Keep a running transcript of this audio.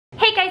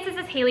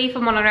Haley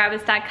from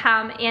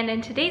oneonrabbits.com, and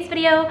in today's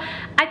video,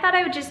 I thought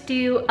I would just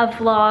do a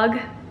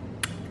vlog,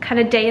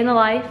 kind of day in the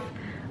life,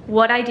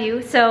 what I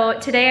do. So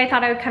today I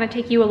thought I would kind of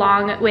take you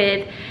along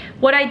with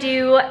what I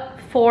do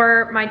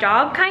for my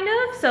job, kind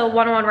of. So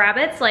 101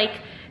 Rabbits, like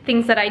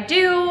things that I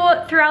do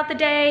throughout the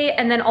day,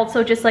 and then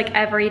also just like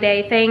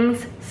everyday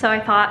things. So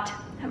I thought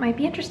that might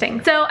be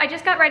interesting. So I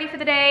just got ready for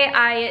the day.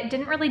 I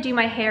didn't really do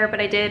my hair, but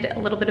I did a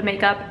little bit of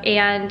makeup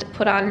and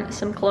put on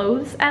some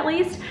clothes at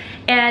least.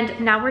 And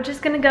now we're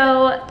just gonna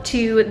go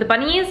to the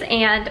bunnies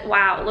and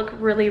wow, look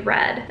really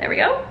red. There we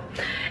go.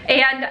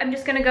 And I'm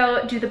just gonna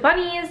go do the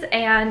bunnies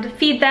and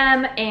feed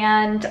them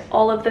and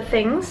all of the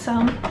things. So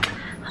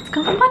let's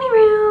go to the bunny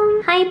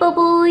room. Hi,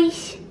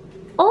 boo-boos.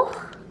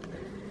 Oh,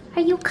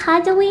 are you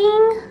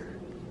cuddling?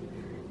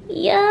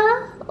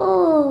 Yeah?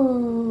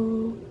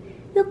 Oh.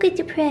 Look at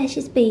the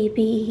precious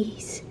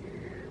babies.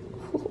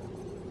 Oh.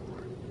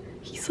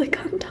 He's like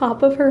on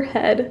top of her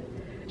head.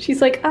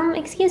 She's like,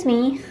 excuse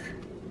me.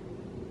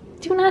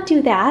 Do not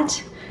do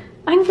that.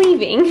 I'm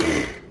leaving.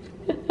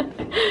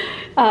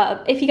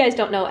 If you guys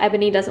don't know,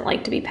 Ebony doesn't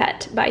like to be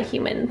pet by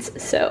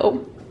humans,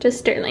 so just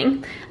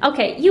Sterling.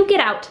 Okay, you get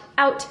out.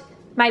 Out.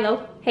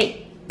 Milo.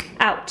 Hey.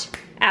 Out.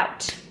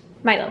 Out.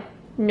 Milo.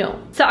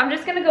 No. So I'm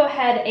just gonna go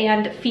ahead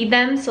and feed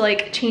them, so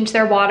like change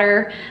their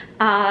water,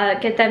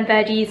 get them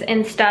veggies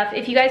and stuff.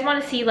 If you guys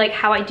wanna see like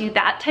how I do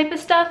that type of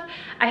stuff,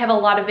 I have a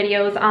lot of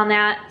videos on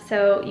that,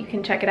 so you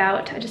can check it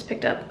out. I just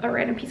picked up a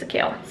random piece of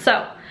kale.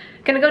 So,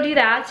 gonna go do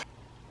that.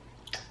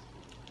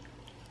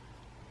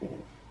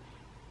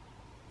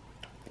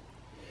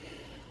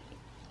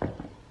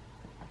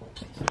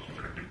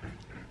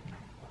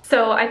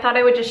 So I thought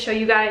I would just show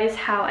you guys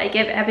how I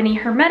give Ebony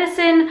her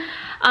medicine.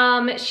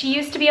 She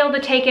used to be able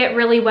to take it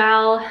really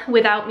well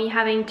without me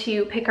having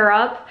to pick her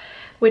up,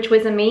 which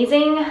was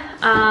amazing.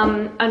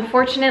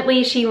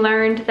 Unfortunately, she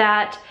learned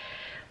that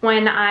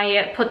when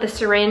I put the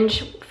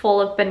syringe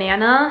full of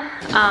banana,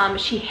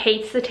 she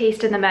hates the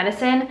taste of the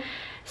medicine.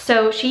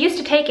 So she used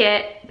to take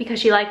it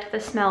because she liked the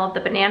smell of the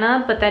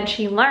banana, but then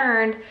she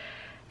learned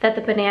that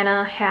the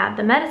banana had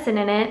the medicine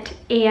in it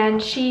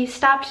and she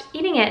stopped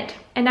eating it.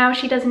 And now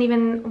she doesn't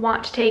even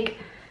want to take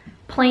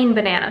plain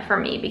banana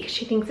from me because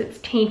she thinks it's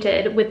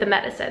tainted with the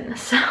medicine.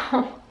 So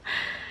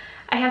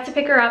I have to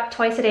pick her up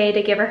twice a day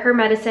to give her her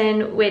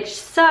medicine, which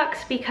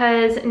sucks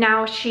because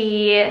now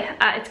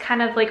it's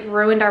kind of like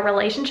ruined our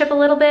relationship a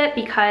little bit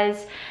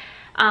because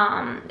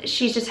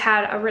she's just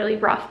had a really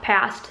rough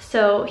past.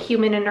 So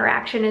human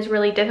interaction is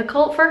really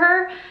difficult for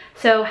her.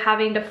 So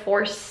having to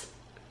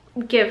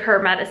give her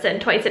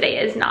medicine twice a day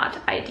is not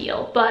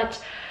ideal,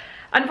 but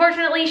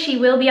unfortunately she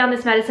will be on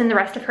this medicine the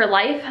rest of her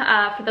life.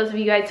 For those of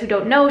you guys who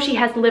don't know, she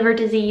has liver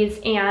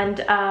disease and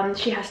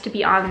she has to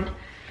be on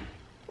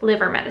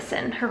liver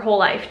medicine her whole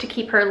life to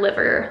keep her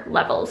liver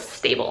levels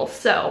stable.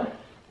 So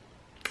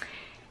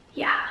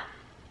yeah,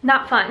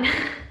 not fun.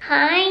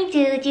 Hi,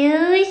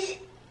 Doo-doos.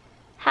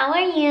 How are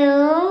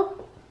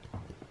you?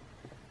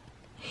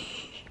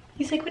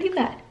 He's like, what do you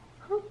got?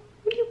 Huh?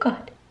 What do you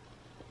got?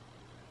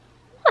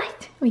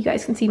 What? Well, you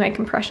guys can see my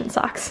compression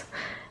socks.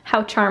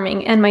 How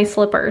charming, and my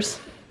slippers.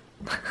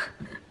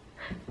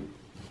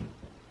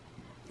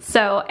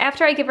 So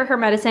after I give her her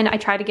medicine, I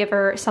try to give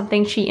her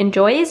something she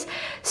enjoys.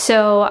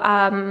 So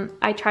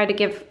I try to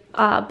give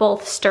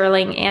both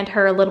Sterling and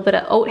her a little bit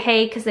of oat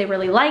hay because they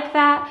really like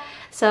that.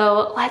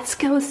 So let's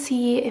go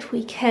see if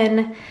we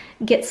can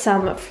get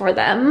some for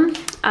them.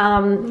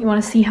 You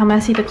wanna see how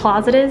messy the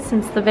closet is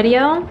since the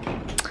video?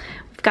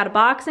 We've got a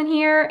box in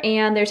here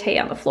and there's hay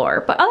on the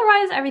floor, but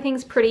otherwise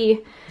everything's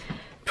pretty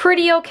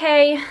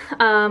okay.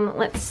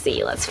 Let's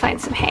see, let's find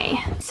some hay.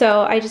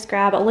 So I just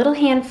grab a little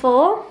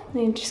handful.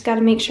 You just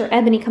gotta make sure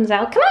Ebony comes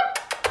out. Come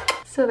on!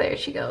 So there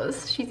she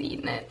goes, she's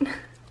eating it.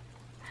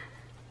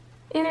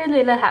 In her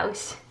little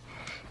house.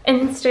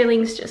 And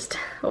Sterling's just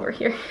over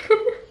here.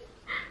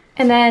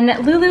 And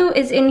then Lulu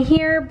is in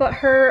here, but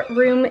her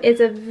room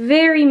is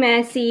very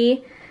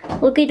messy.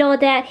 Look at all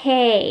that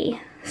hay.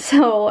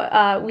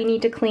 So we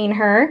need to clean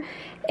her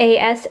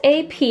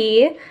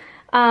ASAP.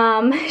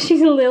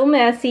 She's a little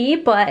messy,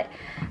 but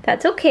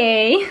that's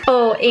okay.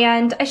 Oh,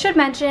 and I should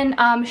mention,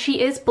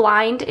 she is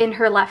blind in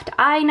her left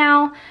eye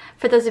now,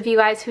 for those of you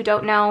guys who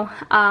don't know.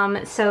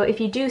 So if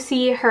you do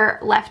see her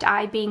left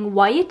eye being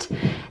white,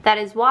 that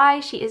is why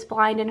she is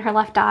blind in her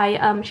left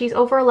eye. She's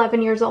over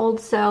 11 years old,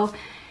 so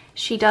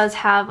she does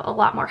have a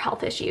lot more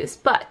health issues.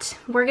 But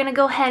we're gonna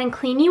go ahead and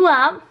clean you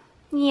up.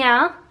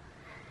 Yeah.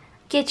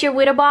 Get your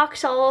witter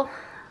box,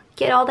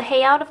 get all the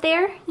hay out of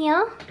there.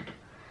 Yeah.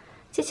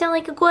 Does it sound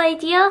like a good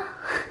idea?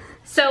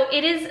 So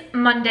it is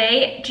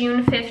Monday,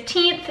 June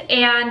 15th,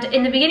 and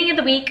in the beginning of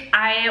the week,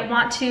 I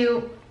want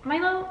to,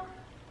 Milo?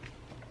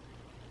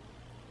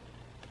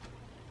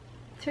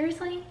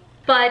 Seriously?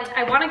 But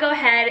I wanna go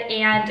ahead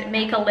and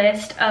make a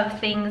list of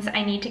things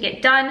I need to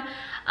get done.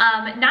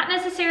 Not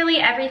necessarily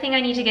everything I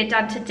need to get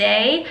done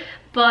today,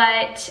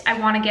 but I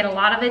wanna get a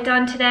lot of it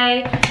done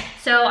today.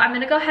 So I'm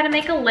gonna go ahead and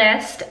make a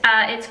list.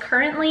 It's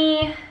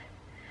currently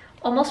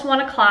almost 1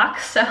 o'clock,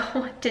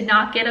 so did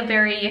not get a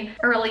very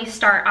early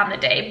start on the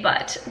day,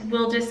 but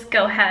we'll just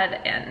go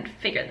ahead and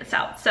figure this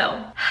out.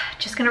 So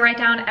just gonna write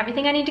down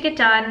everything I need to get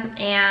done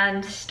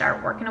and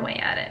start working away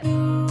at it.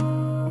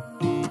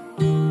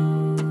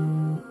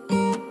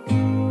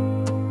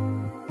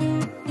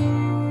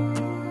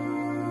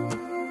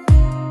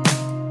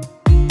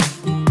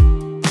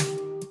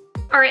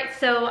 Alright,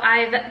 so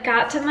I've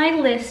got to my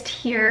list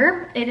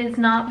here. It is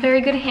not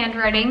very good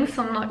handwriting,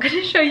 so I'm not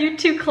gonna show you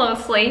too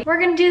closely. We're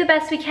gonna do the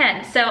best we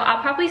can. So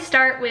I'll probably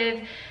start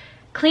with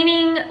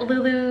cleaning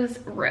Lulu's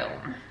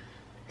room.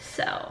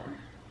 So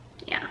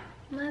yeah,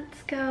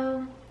 let's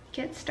go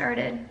get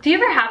started. Do you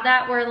ever have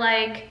that where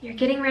like you're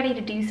getting ready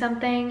to do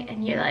something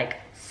and you're like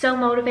so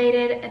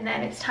motivated and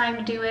then it's time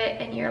to do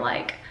it and you're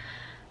like,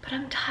 but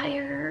I'm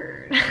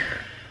tired.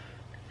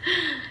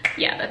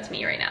 Yeah, that's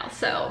me right now.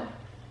 So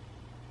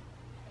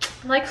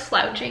I'm like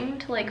slouching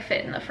to like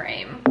fit in the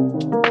frame.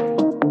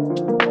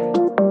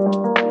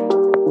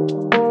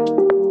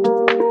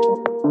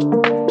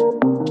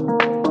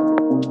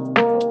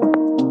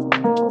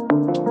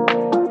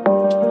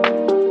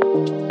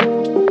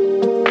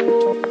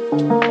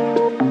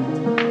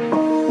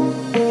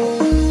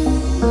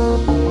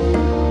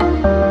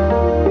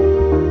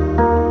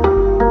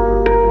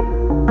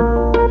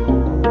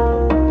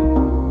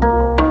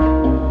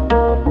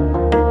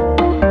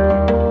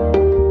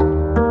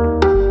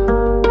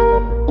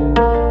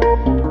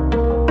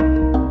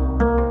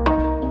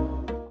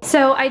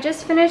 So I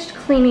just finished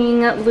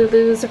cleaning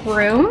Lulu's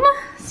room.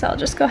 So I'll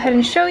just go ahead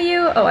and show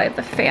you. Oh, I have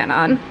the fan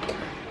on.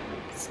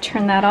 Let's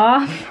turn that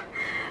off.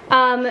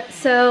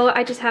 So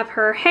I just have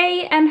her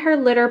hay and her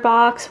litter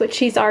box, which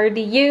she's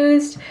already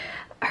used.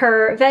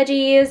 Her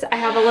veggies, I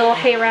have a little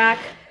hay rack.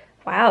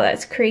 Wow,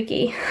 that's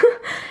creaky.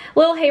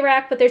 Little hay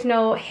rack, but there's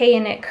no hay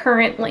in it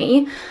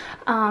currently.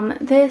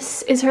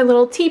 This is her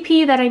little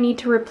teepee that I need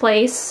to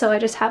replace. So I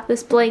just have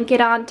this blanket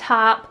on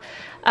top.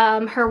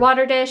 Her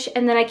water dish,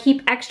 and then I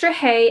keep extra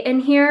hay in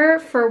here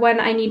for when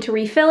I need to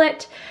refill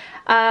it.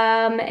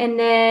 And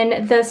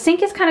then the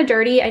sink is kind of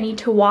dirty. I need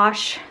to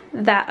wash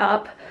that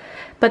up.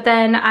 But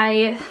then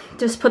I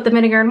just put the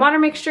vinegar and water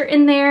mixture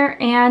in there,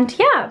 and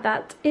yeah,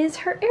 that is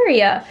her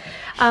area.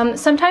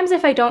 Sometimes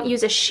if I don't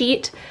use a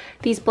sheet,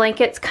 these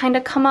blankets kind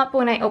of come up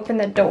when I open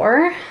the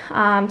door.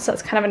 So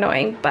it's kind of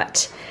annoying,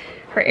 but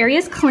her area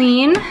is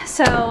clean.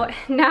 So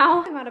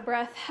now I'm out of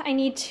breath. I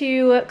need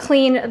to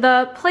clean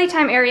the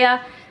playtime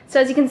area. So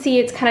as you can see,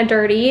 it's kind of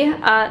dirty.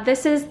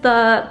 This is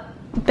the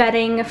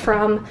bedding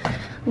from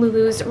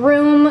Lulu's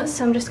room.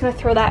 So I'm just gonna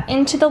throw that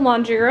into the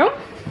laundry room,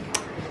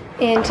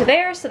 into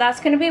there. So that's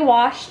gonna be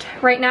washed.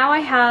 Right now I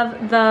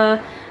have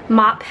the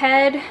mop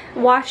head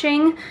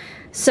washing.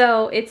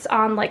 So it's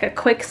on like a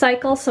quick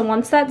cycle. So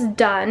once that's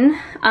done,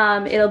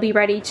 it'll be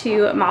ready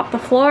to mop the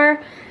floor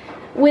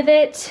with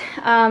it.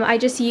 I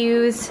just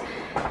use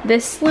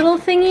this little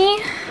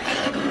thingy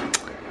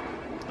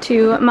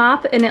to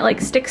mop, and it like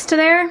sticks to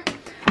there.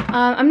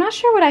 I'm not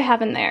sure what I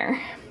have in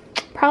there.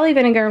 Probably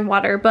vinegar and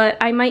water, but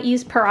I might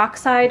use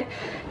peroxide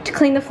to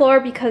clean the floor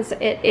because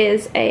it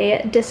is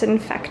a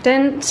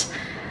disinfectant.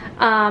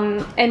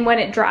 And when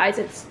it dries,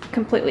 it's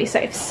completely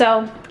safe.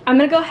 So I'm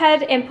gonna go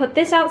ahead and put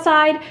this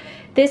outside.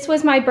 This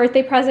was my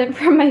birthday present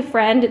from my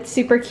friend. It's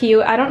super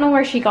cute. I don't know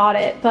where she got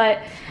it, but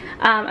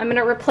I'm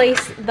gonna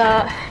replace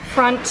the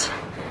front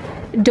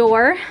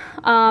door.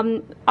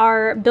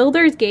 Our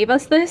builders gave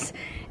us this.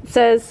 It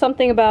says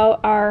something about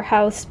our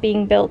house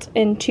being built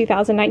in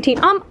 2019.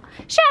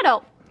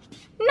 Shadow!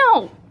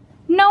 No!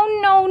 No,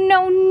 no,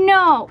 no,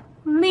 no!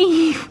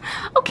 Leave!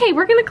 Okay,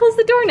 we're gonna close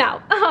the door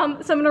now.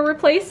 So I'm gonna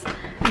replace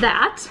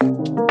that.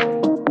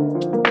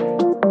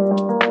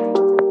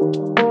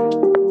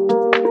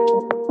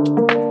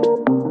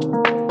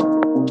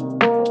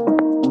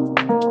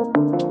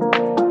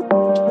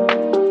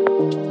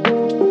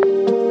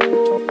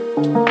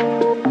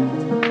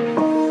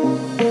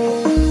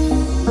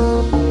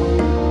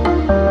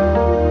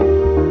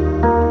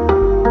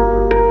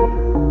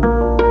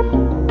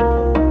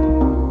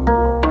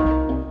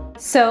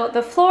 So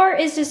the floor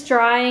is just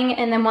drying,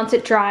 and then once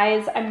it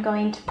dries, I'm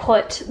going to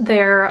put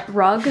their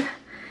rug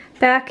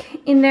back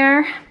in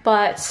there,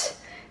 but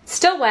it's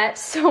still wet,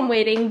 so I'm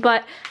waiting.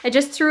 But I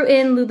just threw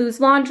in Lulu's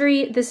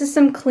laundry. This is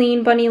some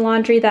clean bunny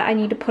laundry that I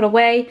need to put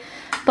away.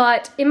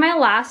 But in my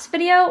last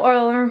video,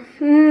 or I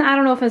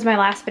don't know if it was my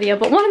last video,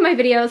 but one of my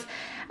videos,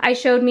 I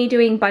showed me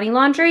doing bunny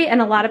laundry,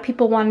 and a lot of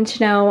people wanted to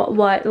know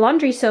what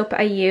laundry soap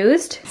I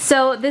used.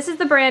 So this is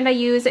the brand I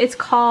use. It's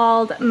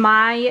called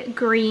My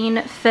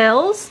Green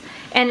Fills,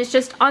 and it's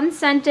just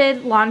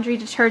unscented laundry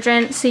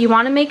detergent. So you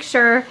want to make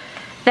sure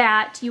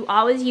that you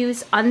always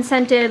use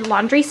unscented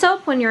laundry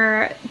soap when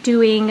you're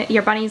doing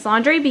your bunny's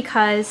laundry,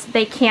 because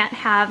they can't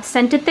have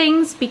scented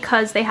things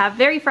because they have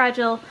very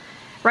fragile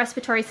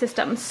respiratory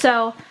systems.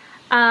 So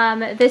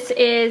this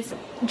is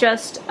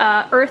just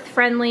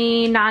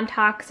earth-friendly,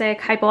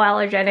 non-toxic,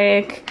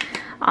 hypoallergenic,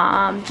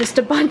 just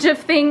a bunch of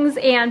things.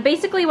 And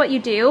basically what you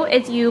do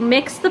is you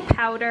mix the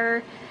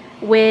powder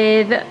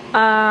with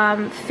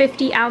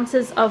 50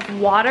 ounces of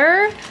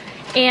water,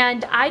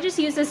 And I just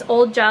use this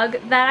old jug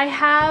that I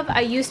have.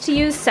 I used to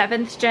use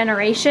 7th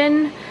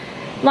generation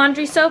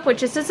laundry soap,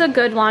 which is a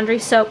good laundry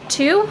soap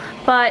too,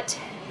 but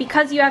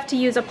because you have to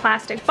use a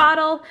plastic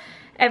bottle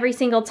every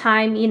single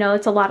time, you know,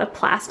 it's a lot of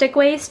plastic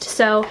waste.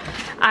 So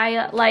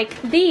I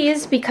like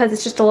these because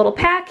it's just a little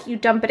pack, you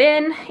dump it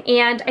in,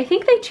 and I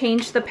think they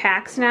changed the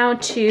packs now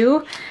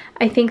too.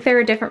 I think they're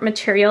a different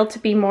material to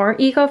be more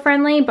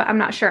eco-friendly, but I'm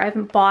not sure. I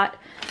haven't bought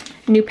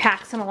new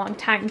packs in a long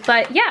time.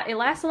 But yeah, it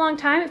lasts a long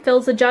time. It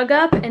fills the jug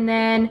up, and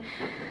then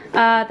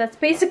that's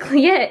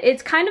basically it.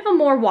 It's kind of a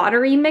more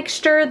watery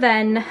mixture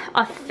than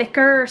a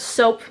thicker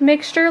soap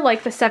mixture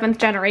like the 7th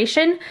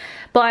generation.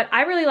 But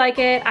I really like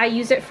it. I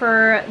use it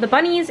for the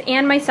bunnies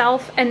and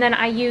myself, and then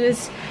I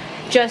use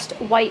just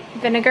white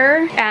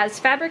vinegar as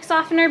fabric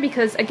softener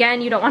because,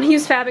 again, you don't want to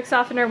use fabric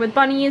softener with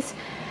bunnies.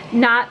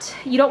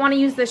 You don't want to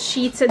use the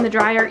sheets in the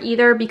dryer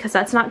either because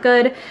that's not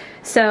good.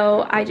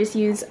 So I just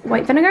use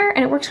white vinegar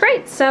and it works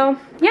great. So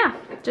yeah,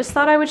 just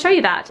thought I would show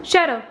you that.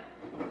 Shadow,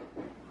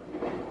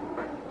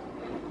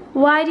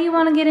 why do you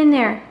want to get in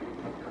there?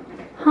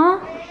 Huh?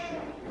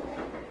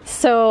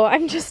 So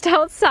I'm just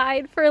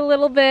outside for a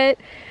little bit.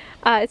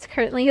 It's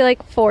currently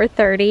like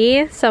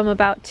 4:30, so I'm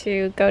about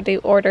to go do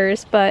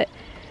orders, but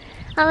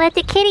I'll let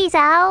the kitties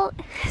out.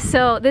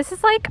 So this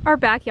is like our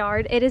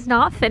backyard. It is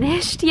not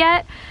finished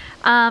yet.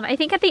 I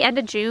think at the end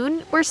of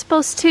June, we're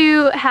supposed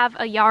to have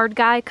a yard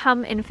guy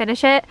come and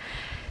finish it.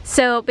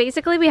 So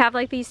basically we have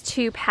like these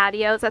 2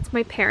 patios. That's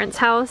my parents'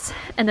 house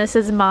and this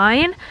is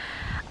mine.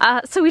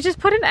 So we just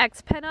put an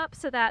X pen up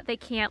so that they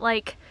can't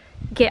like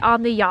get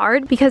on the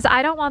yard because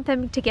I don't want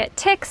them to get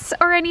ticks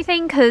or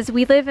anything because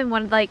we live in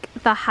one of like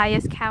the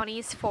highest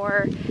counties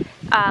for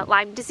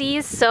Lyme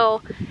disease.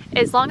 So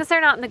as long as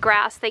they're not in the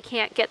grass, they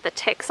can't get the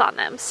ticks on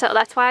them. So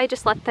that's why I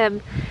just let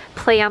them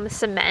play on the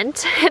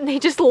cement and they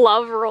just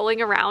love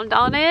rolling around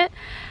on it.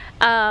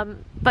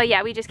 But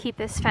yeah, we just keep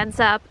this fence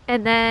up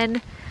and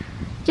then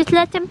just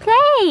let them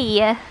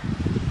play.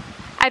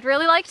 I'd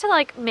really like to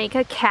like make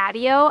a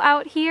catio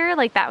out here.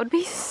 Like that would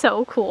be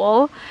so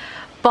cool.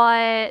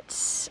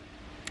 But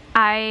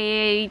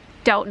I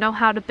don't know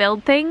how to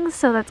build things,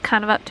 so that's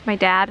kind of up to my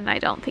dad, and I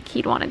don't think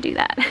he'd want to do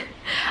that.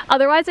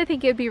 Otherwise, I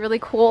think it would be really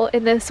cool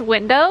in this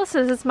window.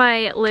 So this is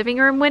my living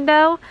room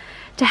window,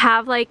 to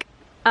have like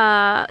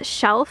a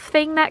shelf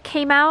thing that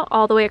came out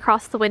all the way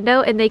across the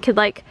window, and they could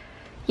like,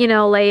 you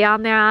know, lay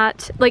on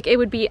that. Like it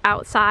would be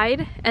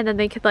outside, and then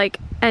they could like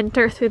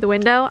enter through the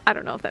window. I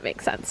don't know if that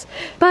makes sense.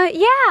 But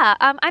yeah,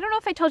 I don't know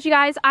if I told you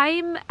guys,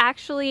 I'm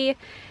actually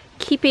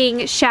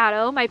keeping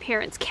Shadow, my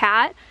parents'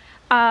 cat.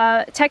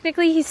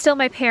 Technically he's still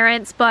my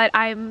parents, but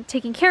I'm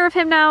taking care of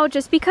him now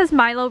just because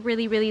Milo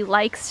really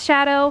likes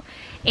Shadow,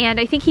 and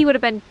I think he would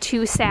have been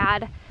too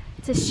sad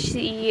to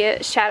see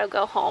Shadow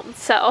go home.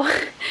 So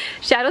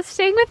Shadow's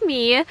staying with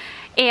me,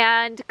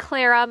 and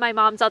Clara, my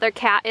mom's other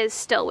cat, is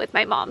still with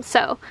my mom.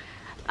 So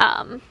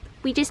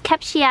we just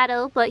kept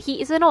Shadow, but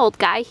he is an old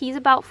guy. He's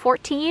about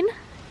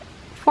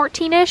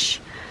 14-ish.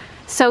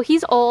 So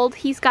he's old.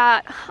 He's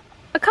got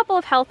a couple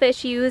of health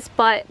issues,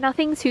 but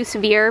nothing too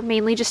severe,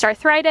 mainly just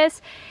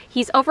arthritis.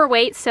 He's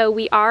overweight, so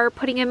we are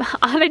putting him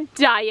on a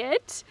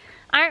diet,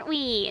 aren't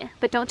we?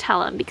 But don't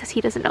tell him because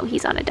he doesn't know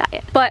he's on a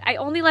diet. But I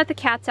only let the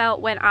cats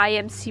out when I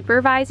am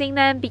supervising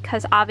them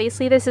because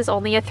obviously this is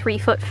only a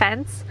 3-foot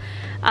fence.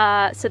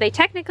 So they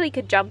technically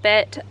could jump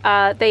it.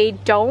 They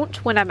don't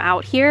when I'm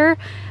out here,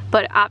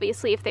 but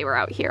obviously if they were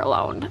out here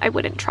alone, I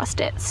wouldn't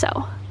trust it,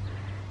 so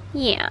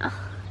yeah.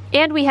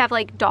 And we have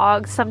like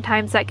dogs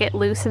sometimes that get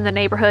loose in the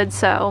neighborhood,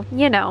 so,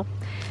 you know,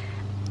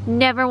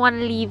 never want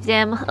to leave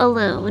them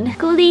alone.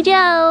 Goldie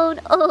Joan,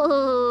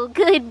 oh,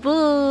 good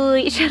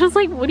boy. Shadow's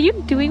like, what are you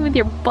doing with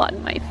your butt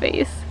in my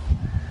face?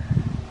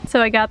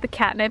 So I got the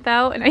catnip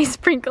out and I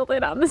sprinkled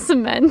it on the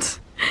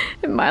cement,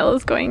 and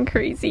Milo's going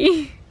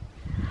crazy.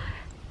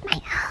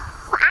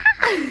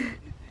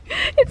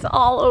 It's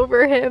all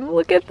over him,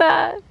 look at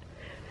that.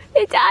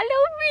 It's all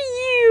over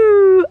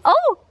you.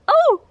 Oh!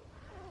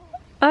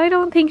 I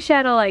don't think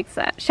Shadow likes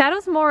that.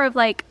 Shadow's more of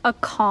like a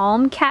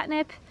calm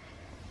catnip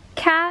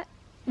cat.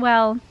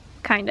 Well,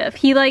 kind of.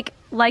 He like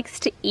likes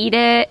to eat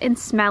it and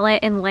smell it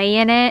and lay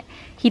in it.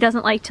 He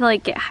doesn't like to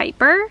like get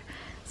hyper.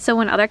 So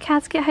when other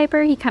cats get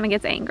hyper, he kind of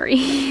gets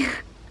angry.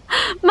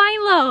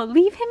 Milo,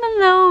 leave him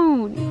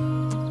alone.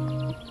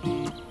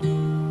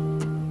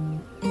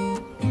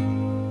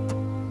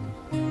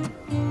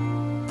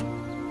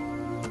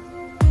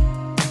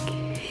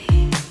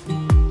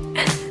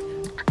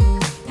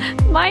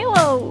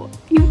 Milo,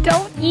 you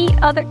don't eat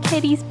other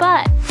kitties'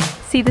 butt.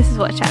 See, this is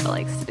what Shadow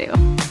likes to do.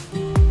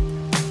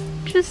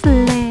 Just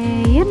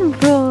lay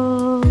and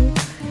roll.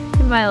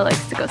 And Milo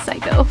likes to go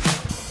psycho.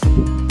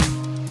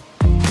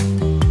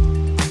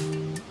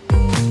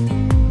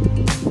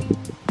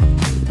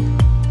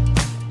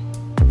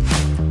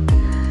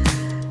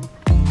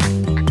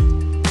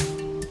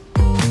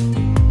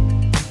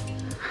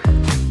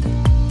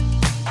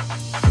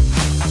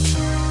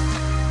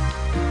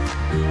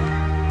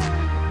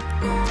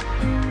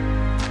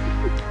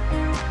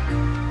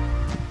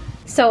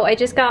 So So I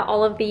just got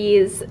all of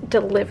these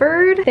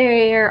delivered.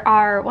 There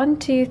are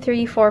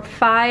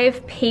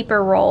 5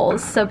 paper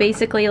rolls. So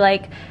basically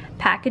like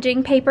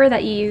packaging paper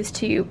that you use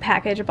to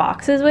package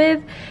boxes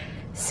with.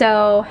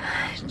 So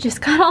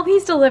just got all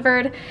these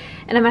delivered,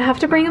 and I'm gonna have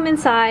to bring them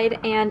inside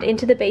and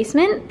into the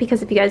basement,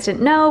 because if you guys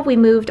didn't know, we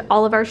moved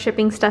all of our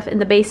shipping stuff in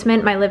the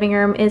basement. My living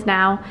room is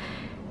now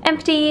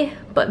empty,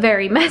 but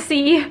very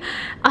messy.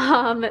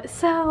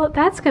 So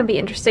that's gonna be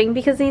interesting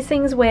because these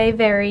things weigh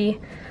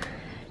very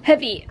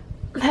heavy.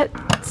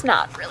 That's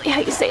not really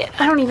how you say it.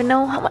 I don't even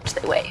know how much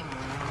they weigh.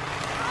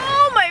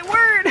 Oh my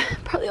word,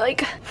 probably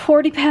like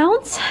 40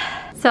 pounds.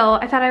 So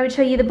I thought I would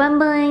show you the bun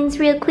buns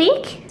real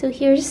quick. So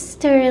here's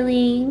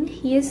Sterling.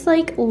 He is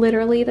like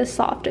literally the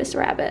softest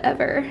rabbit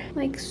ever.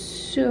 Like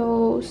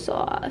so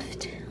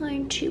soft.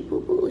 Aren't you,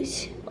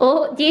 boo-boos?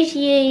 Oh, there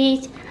she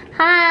is.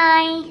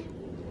 Hi.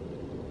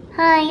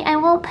 Hi, I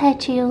won't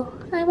pet you.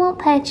 I won't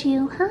pet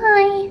you.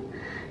 Hi.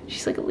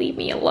 She's like, leave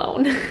me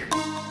alone.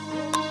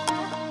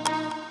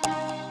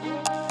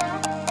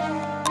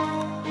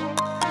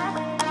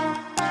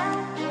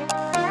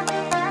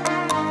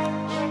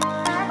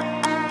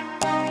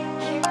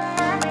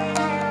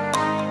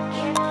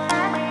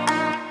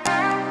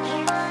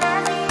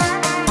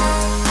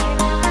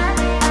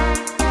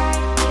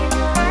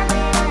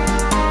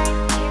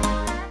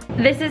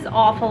 This is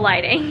awful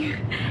lighting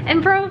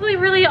and probably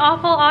really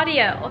awful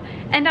audio,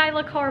 and I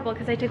look horrible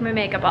because I took my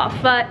makeup off.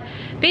 But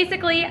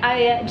basically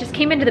I just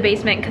came into the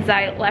basement because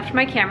I left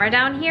my camera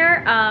down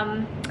here.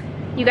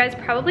 You guys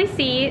probably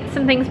see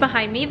some things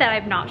behind me that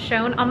I've not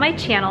shown on my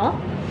channel.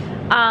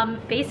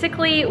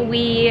 Basically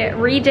we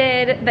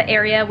redid the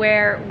area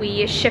where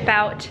we ship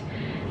out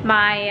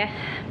my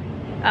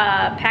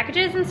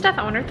packages and stuff.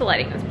 I wonder if the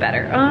lighting is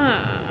better.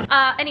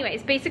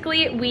 Anyways,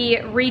 basically we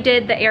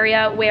redid the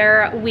area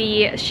where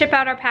we ship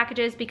out our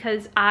packages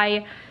because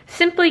I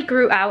simply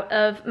grew out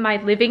of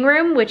my living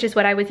room, which is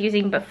what I was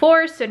using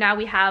before. So now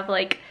we have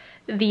like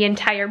the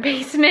entire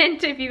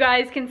basement, if you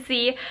guys can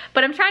see.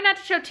 But I'm trying not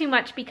to show too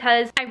much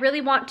because I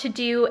really want to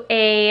do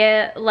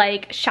a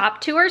like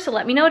shop tour. So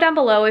let me know down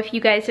below if you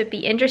guys would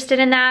be interested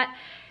in that.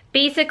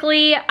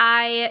 Basically,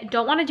 I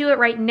don't want to do it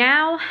right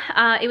now.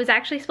 It was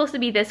actually supposed to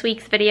be this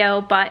week's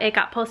video, but it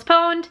got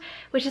postponed,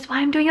 which is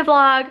why I'm doing a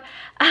vlog,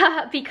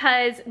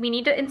 because we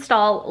need to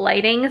install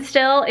lighting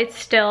still. It's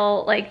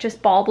still like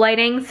just bulb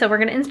lighting, so we're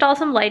gonna install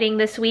some lighting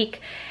this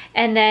week.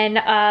 And then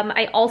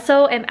I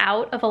also am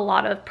out of a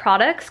lot of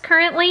products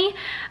currently,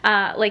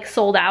 like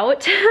sold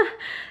out.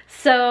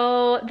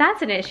 So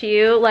that's an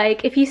issue.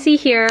 Like if you see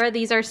here,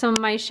 these are some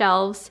of my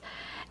shelves.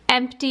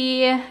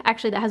 Empty,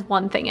 actually that has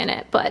one thing in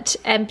it, but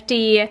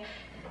empty,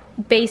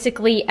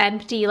 basically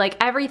empty, like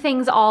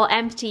everything's all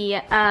empty.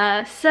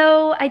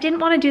 So I didn't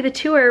want to do the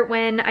tour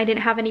when I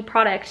didn't have any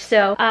product.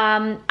 So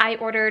I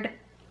ordered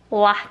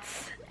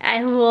lots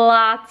and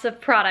lots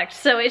of product.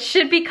 So it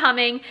should be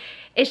coming.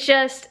 It's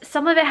just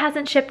some of it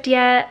hasn't shipped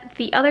yet.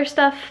 The other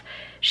stuff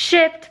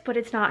shipped, but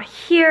it's not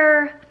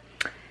here.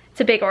 It's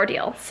a big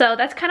ordeal. So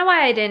that's kind of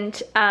why I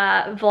didn't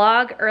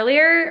vlog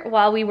earlier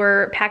while we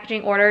were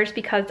packaging orders,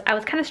 because I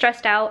was kind of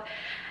stressed out.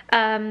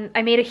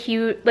 I made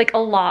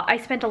I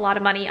spent a lot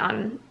of money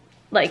on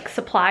like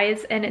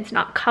supplies and it's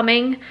not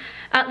coming.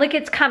 Like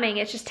it's coming,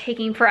 it's just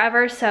taking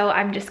forever. So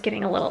I'm just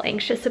getting a little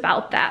anxious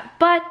about that,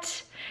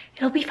 but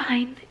it'll be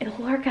fine.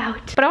 It'll work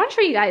out. But I want to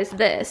show you guys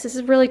this. This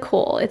is really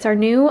cool. It's our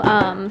new,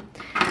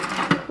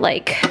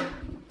 like,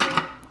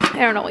 I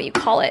don't know what you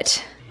call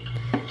it,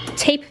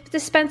 tape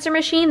dispenser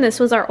machine. This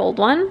was our old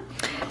one.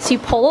 So you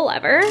pull a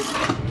lever.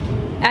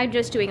 I'm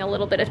just doing a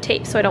little bit of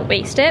tape so I don't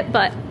waste it,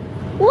 but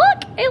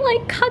look, it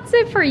like cuts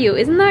it for you.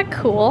 Isn't that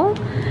cool?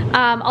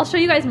 I'll show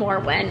you guys more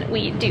when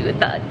we do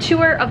the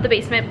tour of the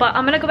basement, but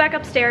I'm gonna go back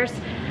upstairs.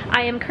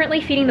 I am currently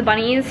feeding the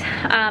bunnies.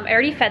 I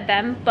already fed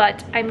them,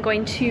 but I'm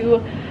going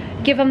to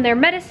give them their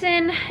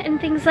medicine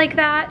and things like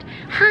that.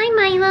 Hi,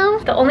 Milo.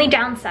 The only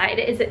downside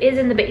is it is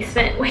in the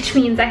basement, which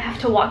means I have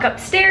to walk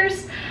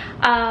upstairs.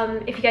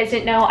 If you guys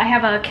didn't know, I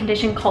have a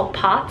condition called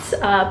POTS,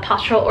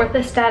 postural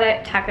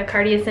orthostatic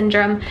tachycardia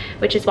syndrome,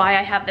 which is why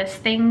I have this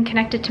thing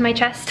connected to my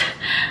chest.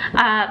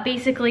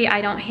 Basically,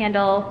 I don't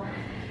handle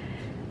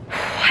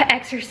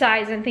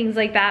exercise and things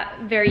like that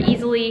very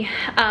easily.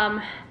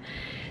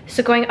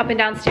 So going up and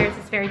downstairs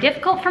is very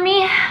difficult for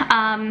me.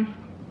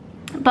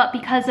 But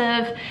because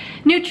of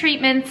new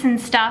treatments and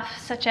stuff,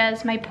 such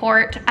as my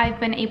port, I've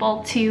been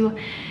able to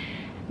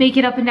make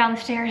it up and down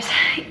the stairs,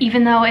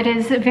 even though it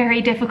is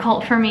very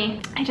difficult for me.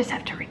 I just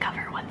have to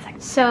recover 1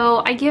 second.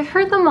 So I give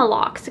her the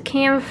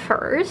meloxicam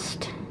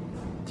first.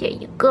 There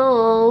you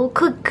go,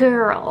 good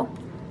girl.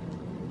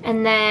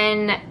 And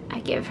then I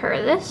give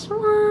her this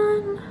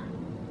one.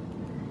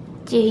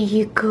 There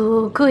you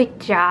go, good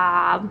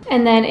job.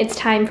 And then it's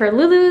time for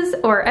Lulu's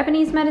or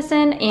Ebony's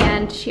medicine,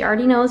 and she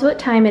already knows what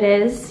time it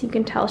is. You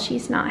can tell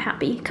she's not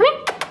happy. Come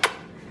here.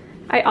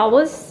 I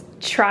always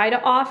try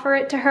to offer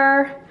it to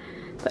her,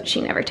 but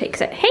she never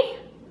takes it. Hey,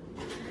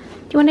 do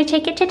you want to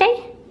take it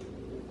today?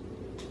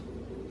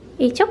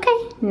 It's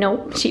okay.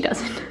 Nope, she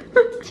doesn't.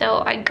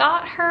 So I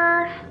got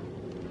her.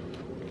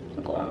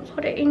 Go gonna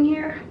put it in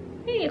here.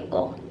 There you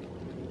go.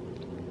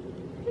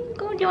 There you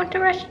go. Do you want the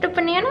rest of the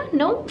banana?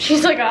 Nope.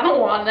 She's like, I don't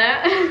want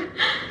that.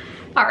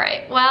 All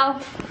right,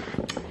 well,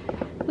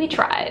 we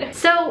tried.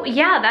 So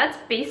yeah, that's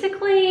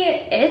basically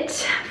it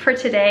for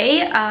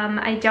today.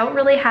 I don't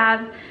really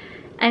have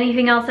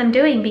anything else I'm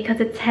doing because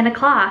it's 10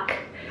 o'clock.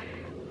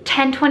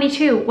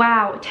 10:22,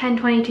 wow,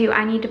 10:22,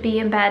 I need to be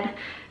in bed.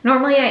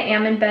 Normally I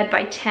am in bed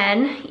by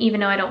 10, even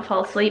though I don't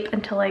fall asleep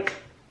until like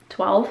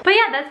 12. But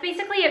yeah, that's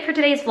basically it for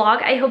today's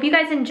vlog. I hope you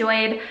guys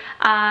enjoyed.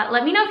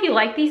 Let me know if you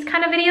like these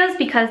kind of videos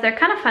because they're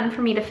kind of fun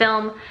for me to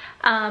film.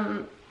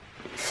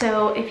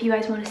 So if you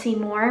guys want to see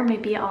more,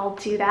 maybe I'll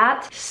do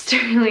that.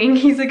 Sterling,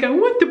 he's like, I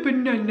want the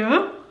banana.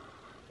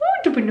 I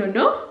want the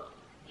banana.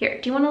 Here,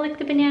 do you want to lick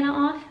the banana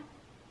off?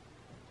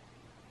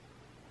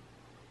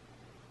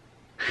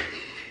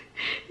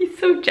 He's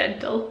so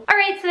gentle. All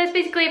right, so that's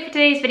basically it for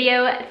today's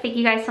video. Thank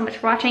you guys so much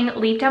for watching.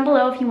 Leave down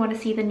below if you want to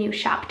see the new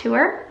shop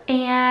tour.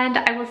 And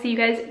I will see you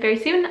guys very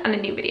soon on a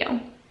new video.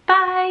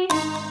 Bye.